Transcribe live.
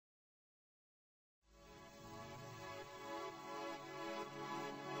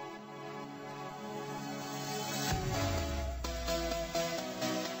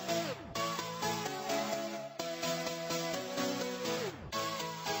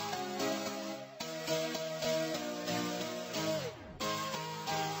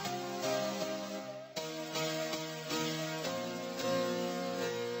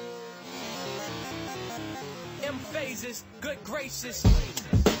praises, good gracious.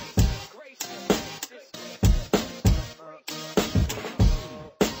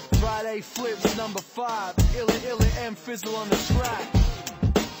 Friday flips number 5, illa and fizzle on the track.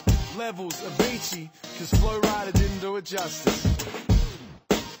 Levels Avicii, cause Flow Rider didn't do it justice.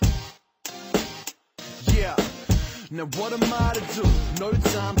 Yeah. Now what am I to do? No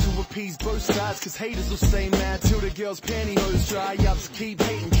time to appease both sides, cause haters will stay mad till the girl's pantyhose dry up. So keep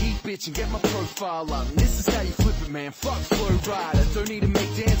hating, keep bitching, get my profile up. And this is how you flip it, man, fuck Flow Rider. Don't need to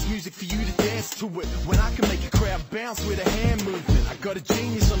make dance music for you to dance to it, when I can make a crowd bounce with a hand movement. I got a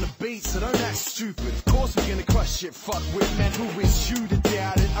genius on the beat, so don't act stupid. Of course we're gonna crush shit, fuck with, man, who is you to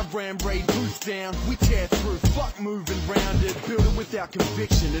doubt it? I ram Ray Booth down, we tear through, fuck moving round it. Build it without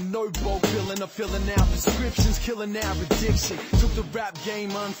conviction, and no bulk billing or filling out prescriptions, killing our addiction. Took the rap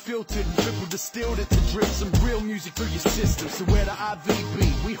game unfiltered and triple distilled it to drip some real music through your system. So where the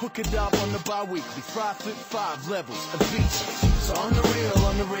IVB, we hook it up on the bi-weekly. 5 levels of each. So on the real,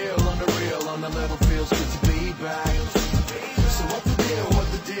 on the real, on the real, on the level, feels good to be back. So what the deal, what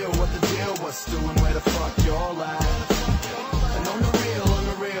the deal, what the deal, what's doing, where the fuck y'all at? And on the real, on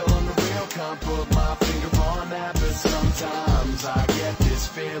the real, on the real, can't put my finger on that, but sometimes I get this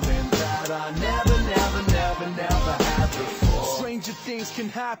feeling that I never had before. Stranger things can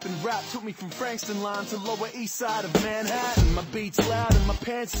happen. Rap took me from Frankston line to Lower East Side of Manhattan. My beats loud and my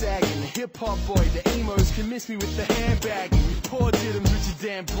pants sagging. The hip-hop boy, the emos can miss me with the handbagging. You poor diddums with your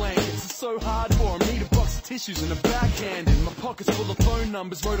damn blankets. It's so hard for 'em. Need a box of tissues and a backhand. And my pockets full of phone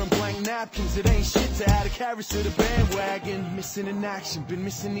numbers wrote on blank napkins. It ain't shit to add a carriage to the bandwagon. Missing in action, been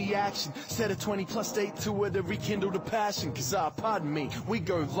missing the action. Set a 20+ date tour to rekindle the passion. Cause pardon me, we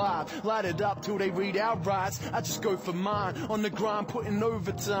go live, light it up till they read out rights. I just go for mine, on the grind, putting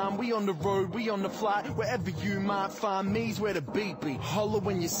overtime. We on the road, we on the fly, wherever you might find me's where the beat be. Holler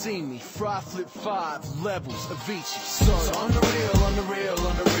when you see me, fry flip 5 levels of each. So on the real, on the real,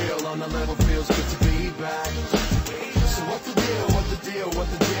 on the real, on the level, feels good to be back. So what the deal, what the deal, what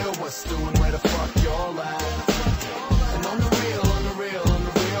the deal, what's doing, where the fuck y'all at? And on the real, on the real, on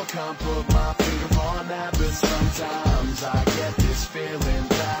the real, can't put my finger on that, but sometimes I get this feeling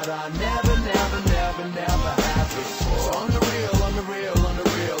that I never had before. So on the real, on the real, on the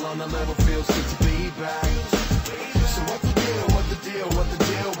real, on the level, feels good to be back. So what the deal, what the deal, what the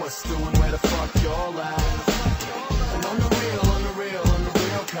deal, what's doing, where the fuck y'all at? And on the real, on the real, on the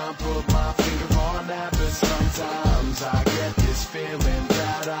real, can't put my finger on that, but sometimes I get this feeling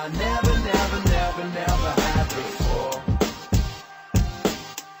that I never had before.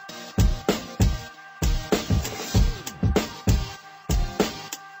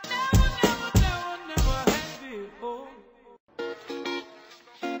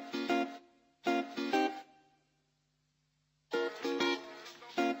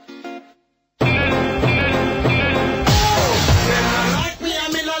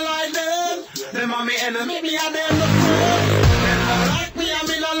 Enemy, I name the friend. Them not like me, I'm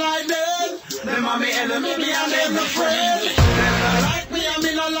in a line them. Them are me enemy, me I name the friend. Them not like me, I'm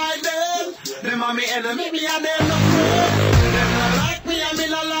in a line them. Them are me enemy, me I name the friend. Them not like me, I'm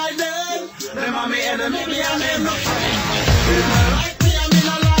in a line them. Them are me enemy, me I name the friend. Them not like me, I'm in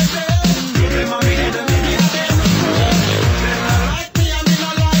a line them. Them are me enemy, me I name the friend. Them not like me, I'm in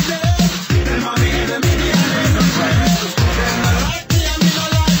a line them. Them are me enemy, me I name the friend. Them not like me, I'm in a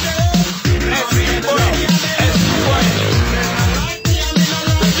line them. Them are me enemy.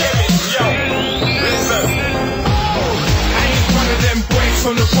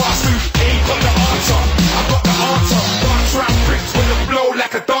 From the past who ain't got the answer, I got the answer. Dance rap bricks when the blow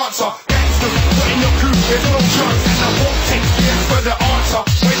like a dancer. Gangsters, put in your coupe, there's no chance. And I won't take yes for the answer.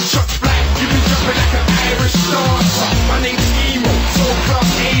 When shots fly, you be jumping like an Irish dancer. My name's Emo, so class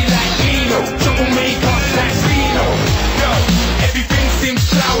A like Eno. Troublemaker like Zeno. Yo, everything seems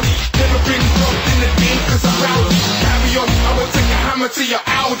cloudy. Never been robbed in the game cause I'm rowdy. Carry on, I will take a hammer to your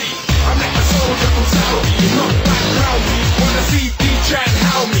Audi. I'm like a soldier from Saudi, you're not back round me. Wanna see try and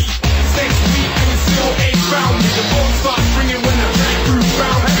howl me. It's next week and you still ain't found me. The phone starts ringing when the train crew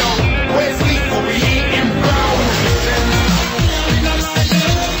found me. Where's lethal? We ain't inbound.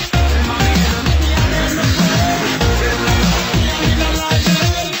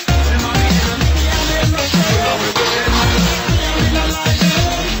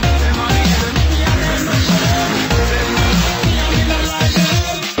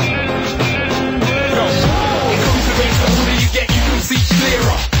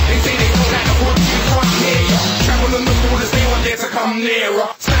 Nearer,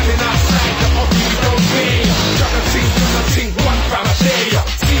 standing outside the office, you don't fear ya. Drop a ting, one fam, I dare ya.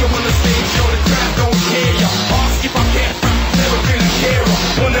 See you on the stage, yo, the crowd don't care ya. Ask if I care, fam, never been a carer.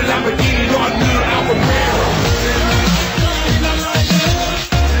 On the Lamborghini, not a new Alpha Mero.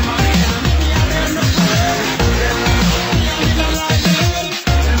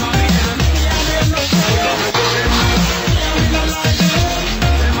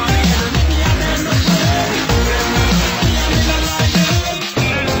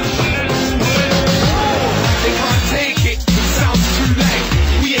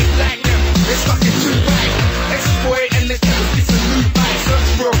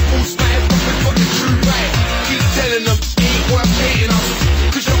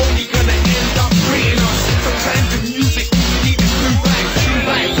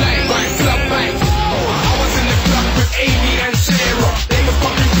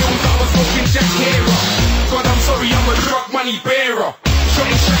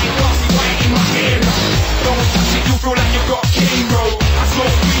 shotty shine glassy white in my ear now. Don't touch it, you feel like you got chemo. I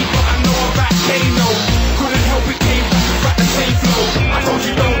smoke weed, but I know about Kano. Couldn't help it, came back the same flow. I told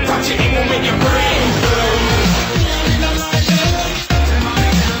you don't touch it, it will make your brain blow.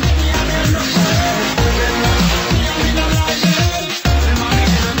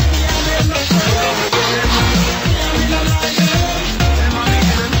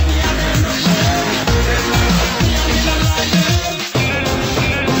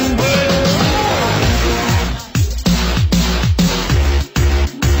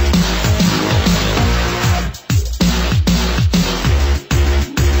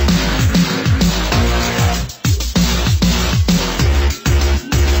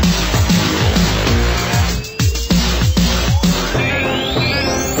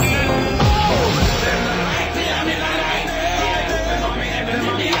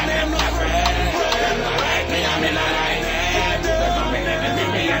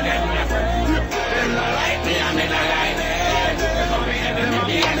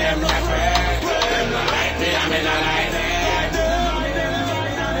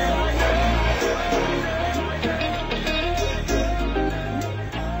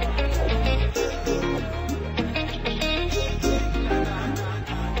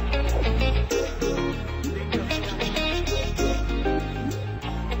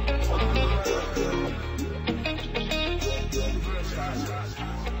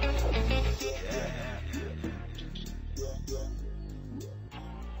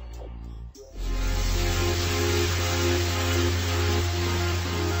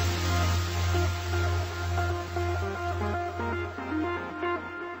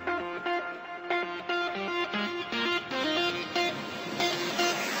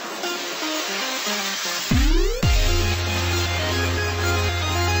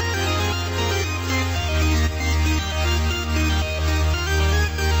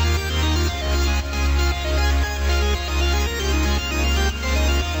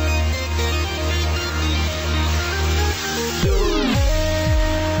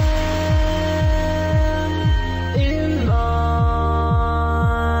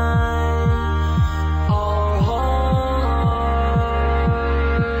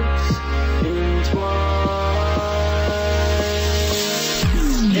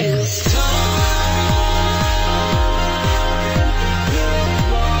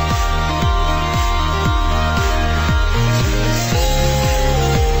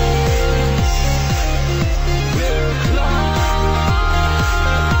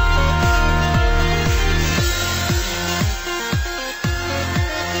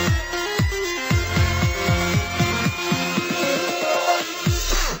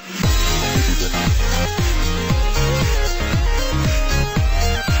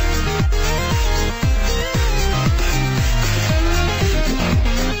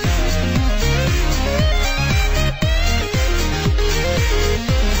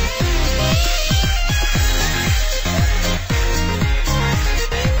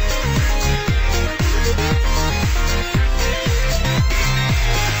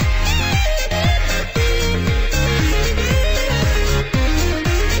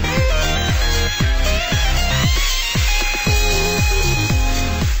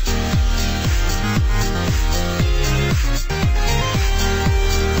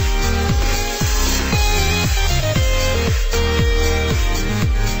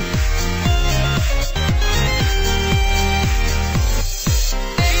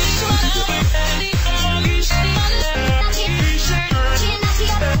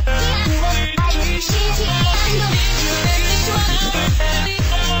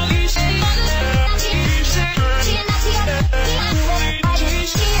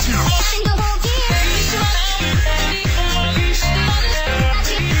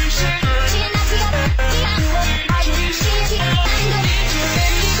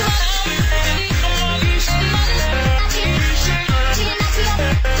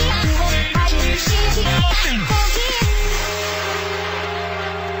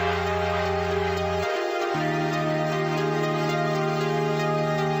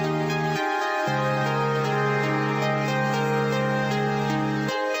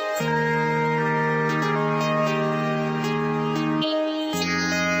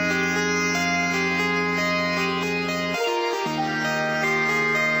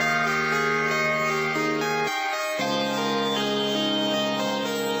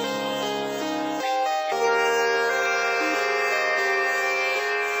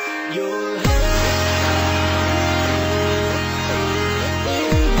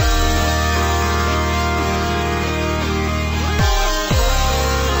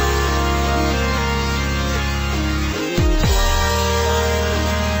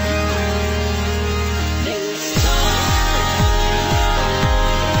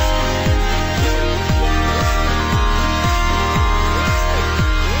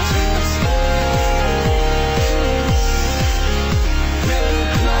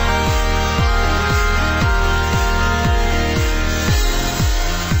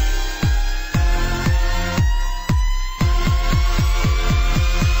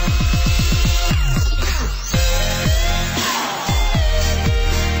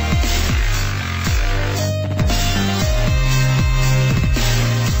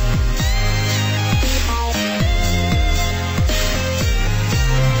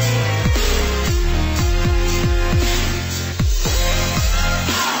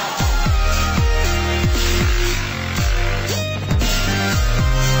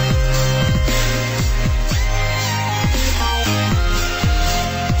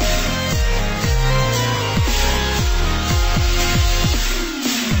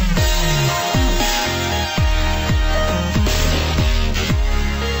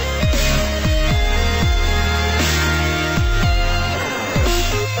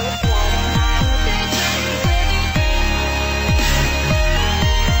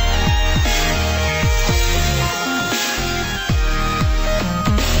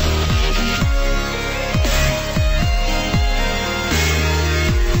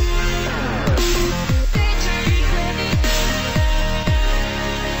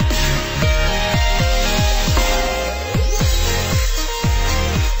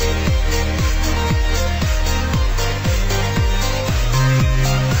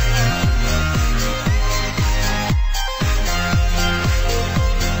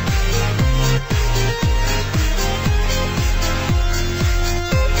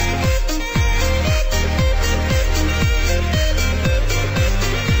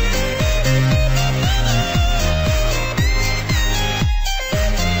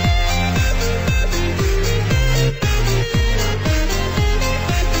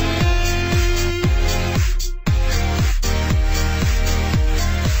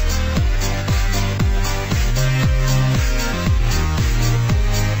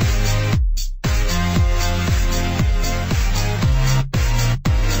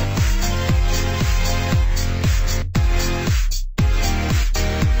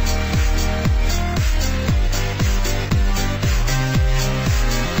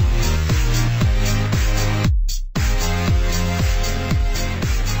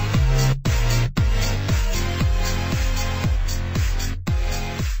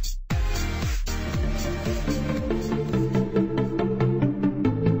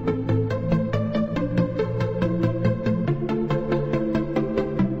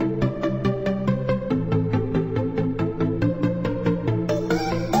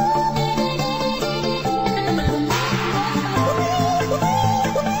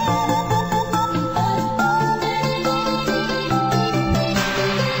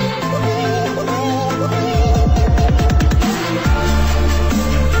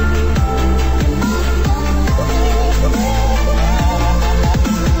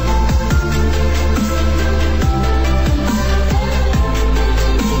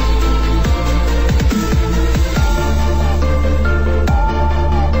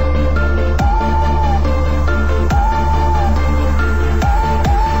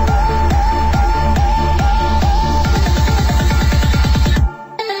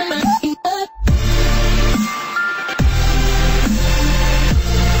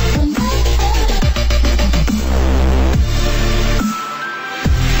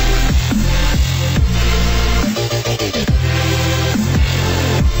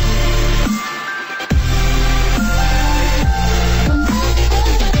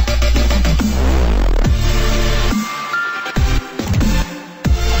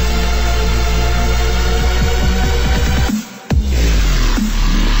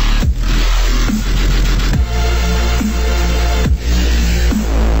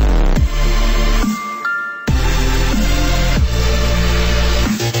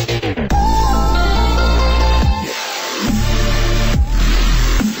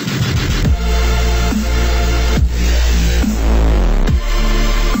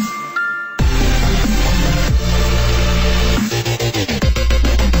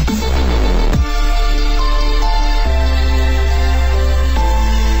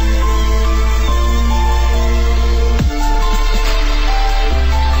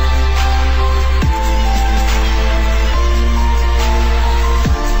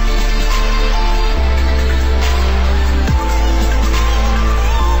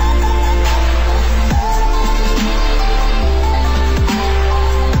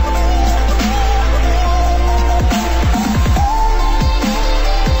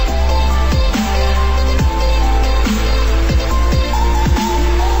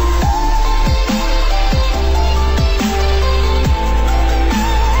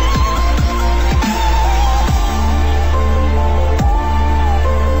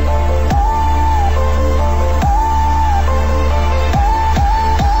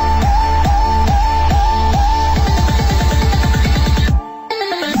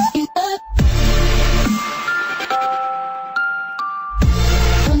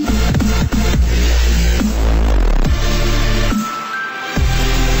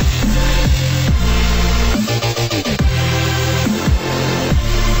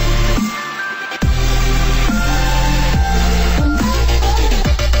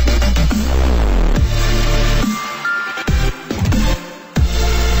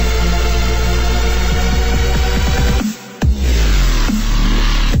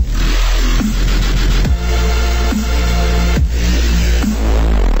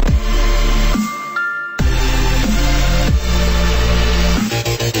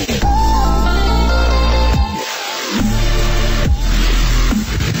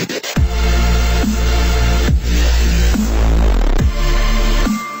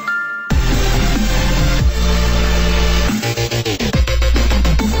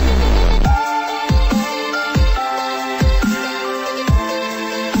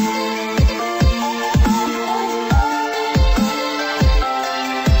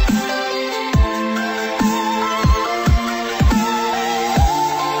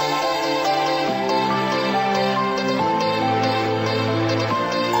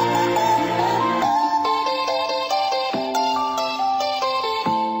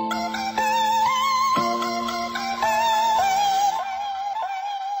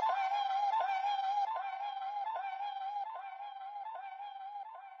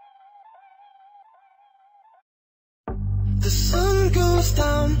 goes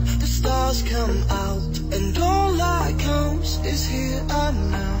down, the stars come out, and all that counts is here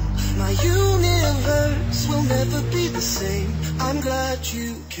and now. My universe will never be the same. I'm glad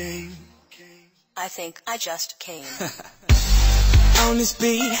you came. I think I just came. On this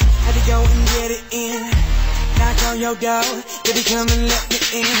beat, had to go and get it in. Knock on your door, baby, come and let me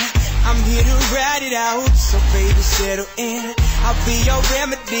in. I'm here to ride it out, so baby, settle in. I'll be your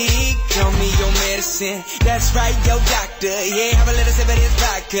remedy, call me your medicine. That's right, your doctor, yeah, have a little sip of this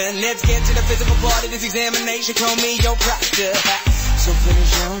vodka. Let's get to the physical part of this examination, call me your proctor. So finish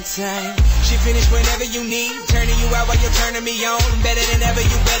on time, she finish whenever you need. Turning you out while you're turning me on. Better than ever,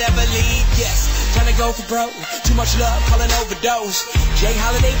 you better believe, yes. Trying to go for broke, too much love, call an overdose. Jay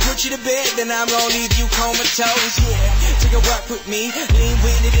Holiday put you to bed, then I'm gonna leave you comatose, yeah. Take a walk with me, lean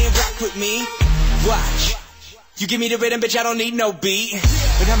with it and rock with me. Watch, you give me the rhythm, bitch, I don't need no beat.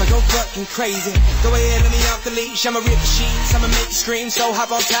 But I'ma go fucking crazy. Go ahead, let me off the leash, I'ma rip the sheets, I'ma make you scream, so hop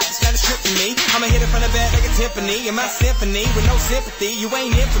on top, it's not a trip for me. I'ma hit it from the back like a Tiffany, in my symphony, with no sympathy, you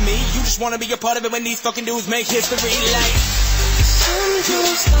ain't in for me. You just wanna be a part of it when these fucking dudes make history like. The sun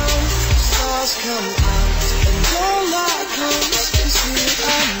goes down, the stars come out, and all that counts is here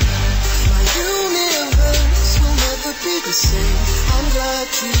and now. My universe will never be the same. I'm glad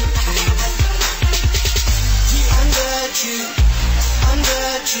you came. I'm glad you came. I'm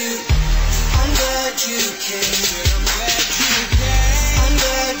glad you came. I'm glad you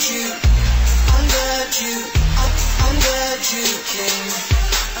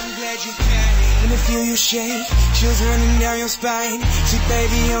came. Let me feel you shake, chills running down your spine. Sweet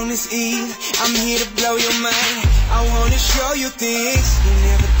baby on this eve, I'm here to blow your mind. I wanna show you things you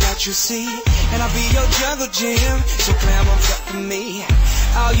never thought you'd see. And I'll be your jungle gym, so climb on top of me.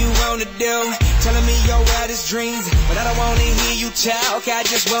 All you wanna do, telling me your wildest dreams. But I don't wanna hear you talk, I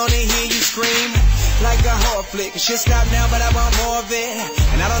just wanna hear you scream. Like a horror flick, it should stop now, but I want more of it.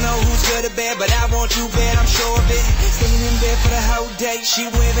 And I don't know who's good or bad, but I want you bad, I'm sure of it. Staying in bed for the whole day, she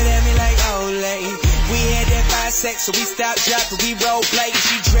waving at me like Olay. We had that 5 sex, so we stopped, dropped, we role play.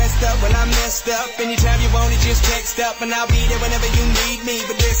 She dressed up when I messed up. Anytime you want it, just text up, and I'll be there whenever you need me.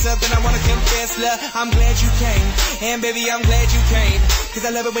 But there's something I wanna confess, love, I'm glad you came. And baby, I'm glad you came. Cause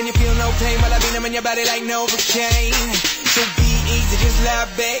I love it when you feel no pain, while I beat them in your body like Novocaine. So be easy, just lie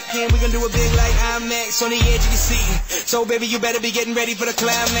back, and we gon' do it big like IMAX on the edge of your seat. So baby, you better be getting ready for the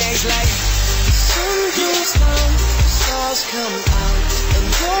climax like. The sun goes down, the stars come out, and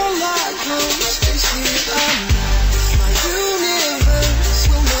all that counts is here and now. My universe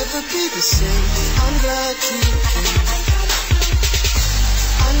will never be the same. I'm glad you came.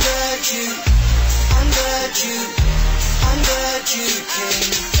 I'm glad you came. I'm glad you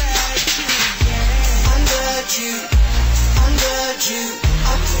came.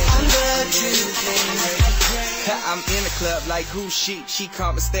 I'm in the club like who's she? She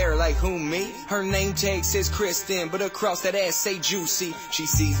come and stare like who me? Her name tag says Kristen, but across that ass say Juicy. She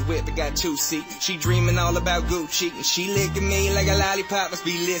sees the whip and got 2 seats. She dreaming all about Gucci, and she licking me like a lollipop. Must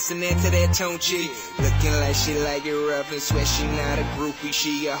be listening to that Tunchi. Looking like she like it rough and sweat. She not a groupie,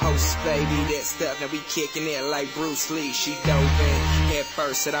 she a host, baby. That stuff, now we kicking it like Bruce Lee. She dove in head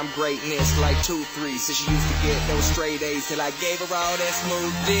first, said I'm greatness like 2-3. So she used to get those straight A's till I gave her all that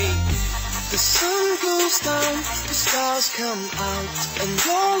smooth D. The sun goes down, the stars come out, and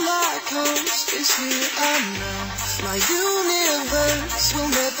all that counts is here and now. My universe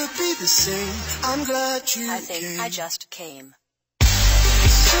will never be the same. I'm glad you came. I think I just came. The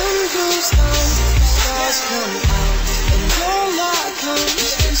sun goes down, the stars come out, and all that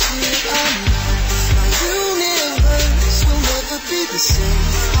counts is here and now. My universe will never be the same.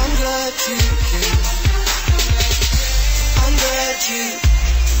 I'm glad you came. I'm glad you came.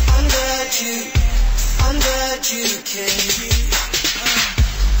 I'm glad you came.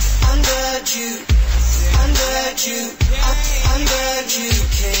 I'm glad you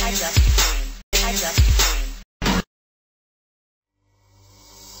came. I just came.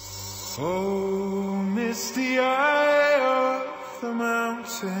 Oh, misty eye of the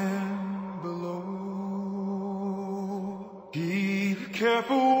mountain below, keep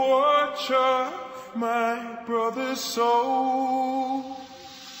careful watch of my brother's soul.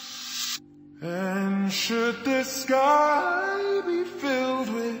 And should the sky be filled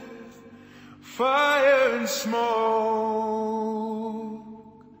with fire and smoke,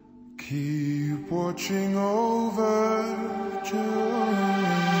 keep watching over Jerusalem.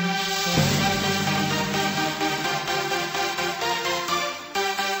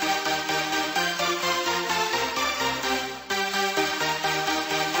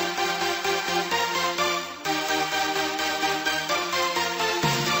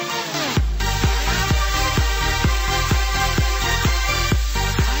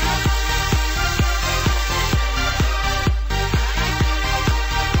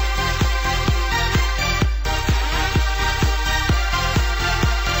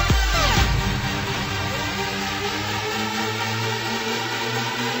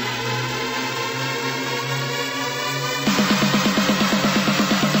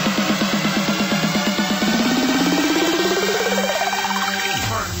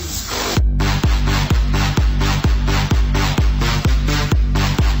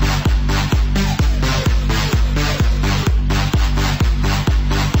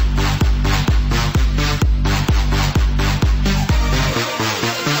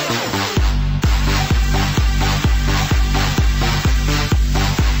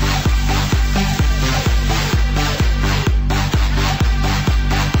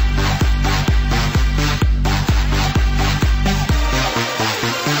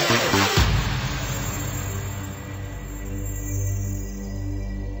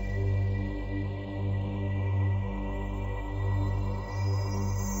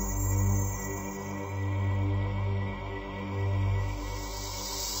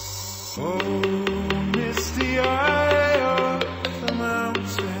 Oh.